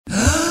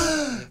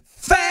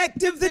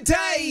fact of the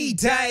day.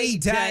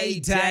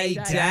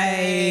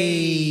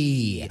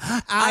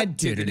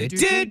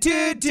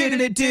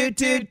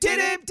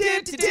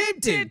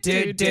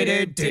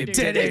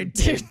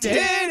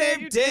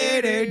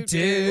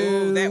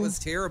 That was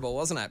terrible,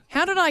 wasn't it?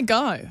 How did I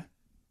go?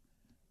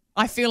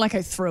 I feel like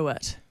I threw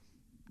it.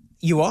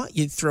 You what?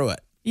 You threw it.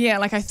 Yeah,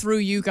 like I threw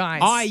you guys.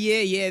 Oh,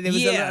 yeah. There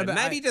was a little bit.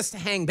 Maybe just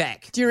hang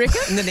back. Do you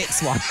reckon? In the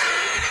next one.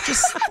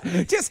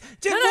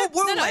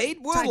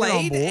 We'll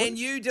lead, and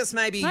you just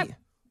maybe... Nope.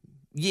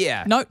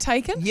 Yeah. Note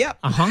taken? Yep.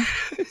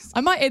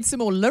 I might add some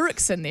more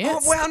lyrics in there.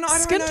 Oh, well, no, I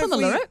don't Skint know on the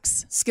if we-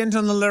 lyrics. Skint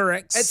on the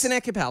lyrics. It's an a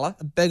cappella.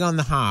 Big on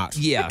the heart.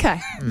 Yeah. Okay.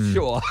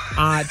 Sure.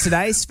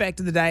 Today's fact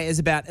of the day is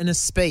about inner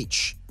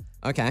speech.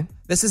 Okay.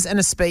 This is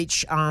inner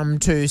speech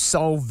to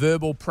solve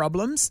verbal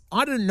problems.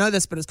 I didn't know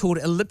this, but it's called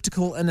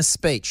elliptical inner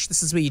speech.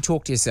 This is where you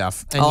talk to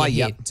yourself in your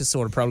head to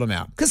sort a problem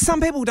out. Because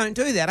some people don't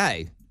do that,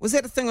 eh? Was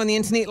that a thing on the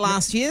internet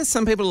last year?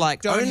 Some people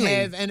Don't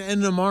have an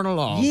inner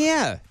monologue.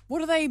 Yeah. What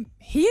do they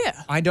hear?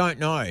 I don't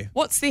know.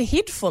 What's their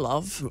head full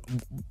of?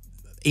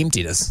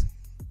 Emptiness.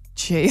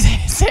 Gee,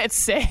 that's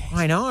sad.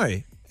 I know.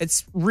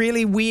 It's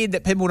really weird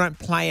that people don't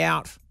play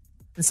out.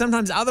 And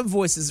sometimes other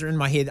voices are in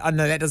my head. I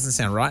know that doesn't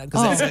sound right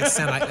because that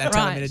sound like they're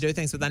telling me to do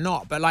things, but they're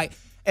not. But like,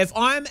 if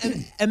I'm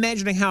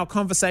imagining how a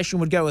conversation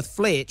would go with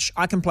Fletch,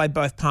 I can play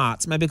both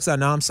parts, maybe because I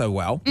know him so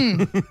well.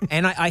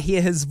 And I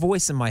hear his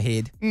voice in my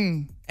head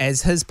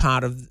as his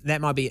part of, that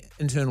might be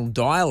internal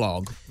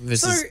dialogue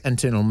versus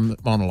internal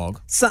monologue.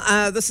 So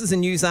this is a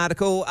news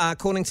article.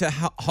 According to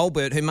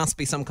Holbert, who must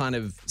be some kind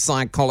of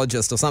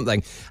psychologist or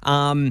something,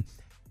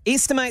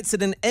 estimates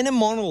that an inner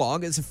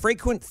monologue is a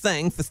frequent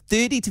thing for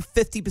 30 to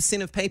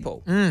 50% of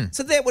people.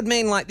 So that would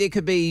mean like there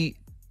could be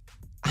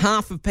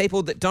half of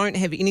people that don't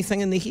have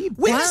anything in their head.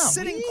 We're just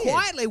sitting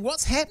quietly.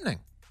 What's happening?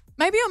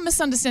 Maybe I'm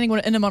misunderstanding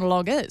what an inner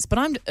monologue is, but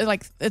I'm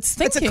like, it's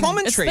thinking. It's a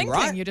commentary, it's thinking.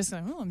 right? You're just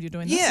like, you're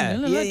doing this. Yeah,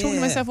 and yeah, talking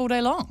to myself all day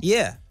long.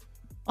 Yeah.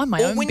 I'm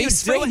my own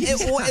best friend.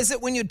 Or is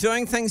it when you're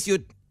doing things,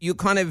 you're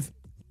kind of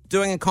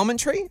doing a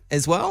commentary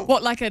as well?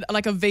 What, like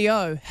a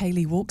VO?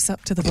 Haley walks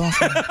up to the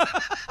bottle.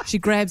 She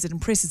grabs it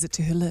and presses it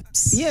to her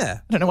lips.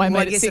 Yeah. I don't know why I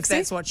made it guess sexy.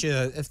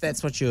 if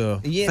that's what you're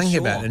thinking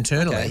about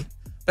internally. Okay.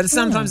 But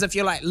sometimes if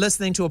you're like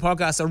listening to a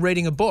podcast or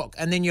reading a book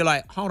and then you're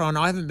like, hold on,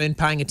 I haven't been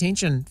paying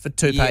attention for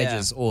 2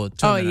 pages or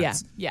 2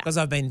 minutes. yeah. Because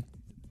I've been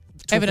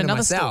Having talking to another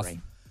myself.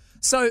 story.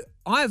 So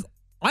I've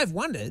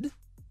wondered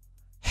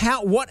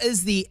what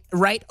is the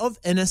rate of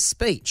inner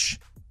speech?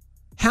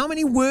 How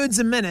many words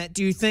a minute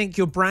do you think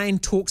your brain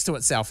talks to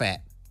itself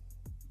at?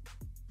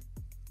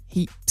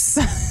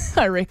 Heaps,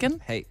 I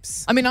reckon.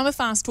 Heaps. I mean, I'm a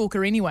fast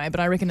talker anyway, but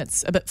I reckon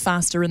it's a bit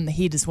faster in the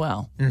head as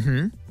well.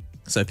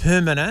 So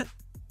per minute.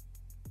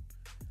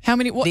 How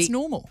many? What's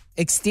normal?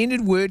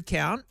 Extended word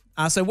count.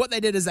 So what they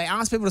did is they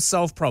asked people to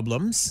solve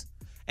problems,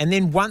 and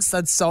then once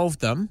they'd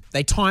solved them,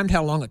 they timed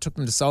how long it took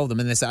them to solve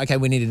them, and they said, okay,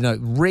 we need to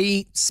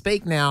know.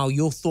 Speak now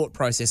your thought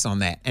process on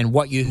that and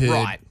what you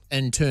heard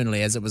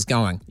internally as it was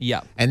going.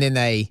 Yep. And then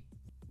they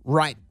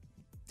write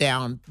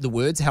down the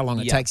words, how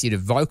long it takes you to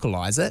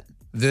vocalize it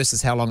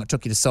versus how long it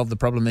took you to solve the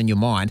problem in your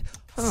mind.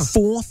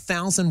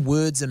 4,000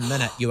 words a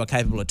minute you are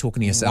capable of talking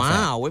to yourself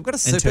Wow, we've got a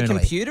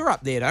supercomputer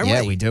up there, don't we?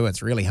 Yeah, we do.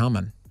 It's really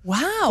humming.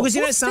 Wow. Because,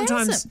 you know,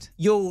 sometimes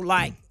you'll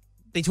like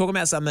be talking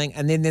about something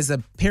and then there's a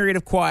period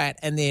of quiet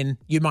and then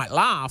you might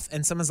laugh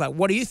and someone's like,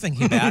 what are you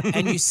thinking about?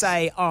 And you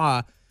say,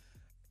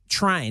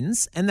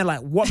 trains. And they're like,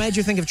 what made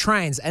you think of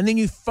trains? And then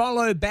you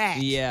follow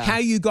back how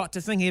you got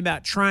to thinking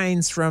about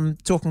trains from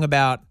talking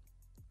about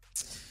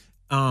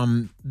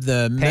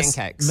the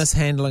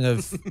mishandling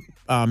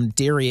of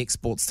dairy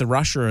exports to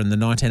Russia in the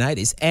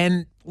 1980s.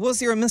 And was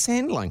there a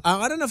mishandling?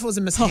 I don't know if it was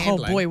a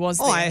mishandling. Oh boy, was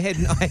there? I had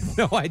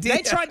no idea.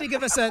 They tried to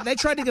give us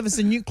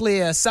a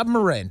nuclear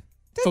submarine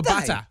for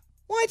butter.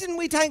 Why didn't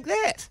we take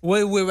that?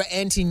 We were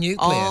anti-nuclear.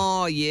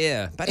 Oh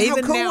yeah, but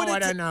even how cool now would I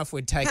don't know if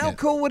we'd take it. How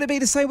cool would it be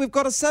to say we've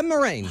got a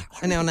submarine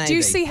in our navy? Do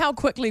you see how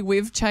quickly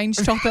we've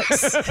changed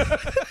topics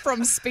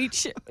from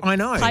speech I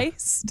know.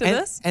 pace to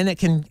this? And it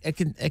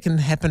can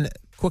happen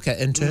quicker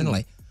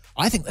internally.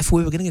 I think if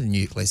we were going to get a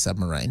nuclear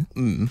submarine,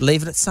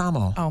 leave it at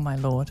Samoa. Oh my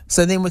lord!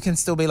 So then we can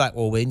still be like,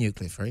 well, we're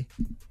nuclear free.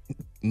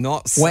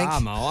 Not Wink.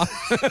 Samoa.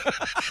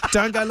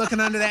 Don't go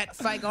looking under that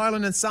fake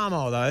island in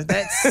Samoa though.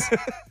 That's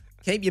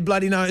keep your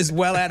bloody nose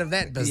well out of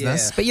that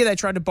business. Yeah. But yeah, they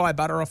tried to buy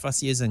butter off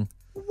us using.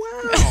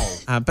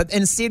 Wow. But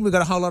instead we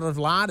got a whole lot of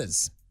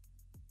larders.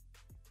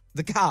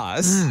 The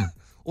cars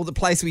or the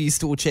place where you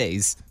store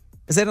cheese.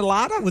 Is that a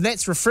larder? Well,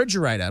 that's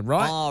refrigerator,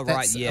 right? Oh, right,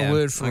 That's yeah. a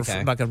word for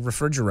like a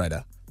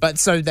refrigerator. But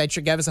so they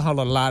gave us a whole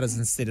lot of larders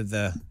instead of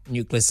the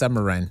nuclear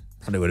submarine.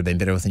 Probably would have been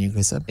better with a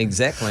nuclear sub.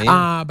 Exactly.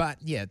 But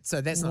yeah,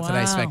 so that's not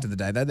today's fact of the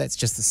day, though. That's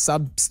just a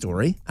sub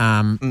story.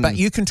 But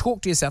you can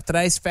talk to yourself.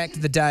 Today's fact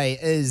of the day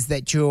is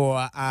that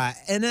your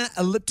inner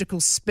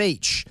elliptical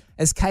speech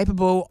is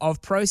capable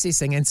of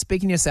processing and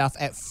speaking to yourself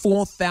at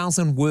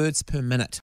 4,000 words per minute.